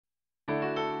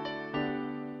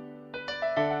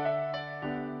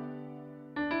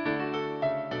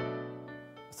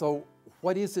So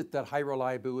what is it that high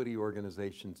reliability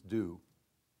organizations do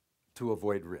to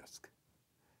avoid risk?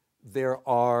 There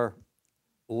are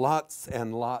lots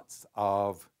and lots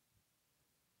of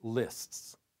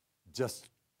lists, just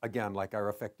again, like our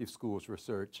effective schools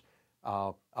research,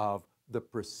 of the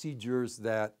procedures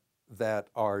that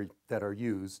are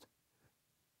used.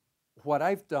 What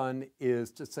I've done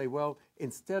is to say, well,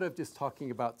 instead of just talking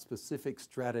about specific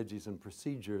strategies and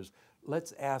procedures,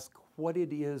 let's ask what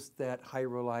it is that high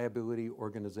reliability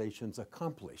organizations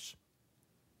accomplish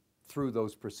through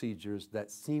those procedures that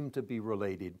seem to be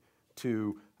related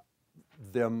to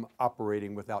them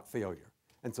operating without failure.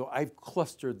 And so I've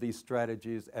clustered these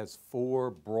strategies as 4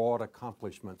 broad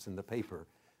accomplishments in the paper.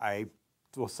 I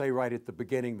will say right at the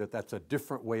beginning that that's a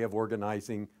different way of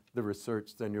organizing the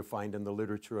research than you'll find in the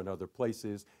literature and other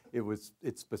places.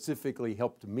 It specifically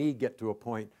helped me get to a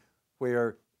point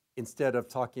where instead of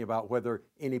talking about whether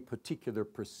any particular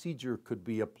procedure could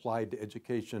be applied to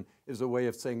education, is a way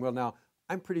of saying, well, now,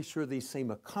 I'm pretty sure these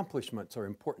same accomplishments are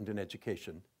important in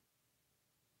education.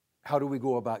 How do we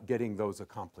go about getting those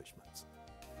accomplishments?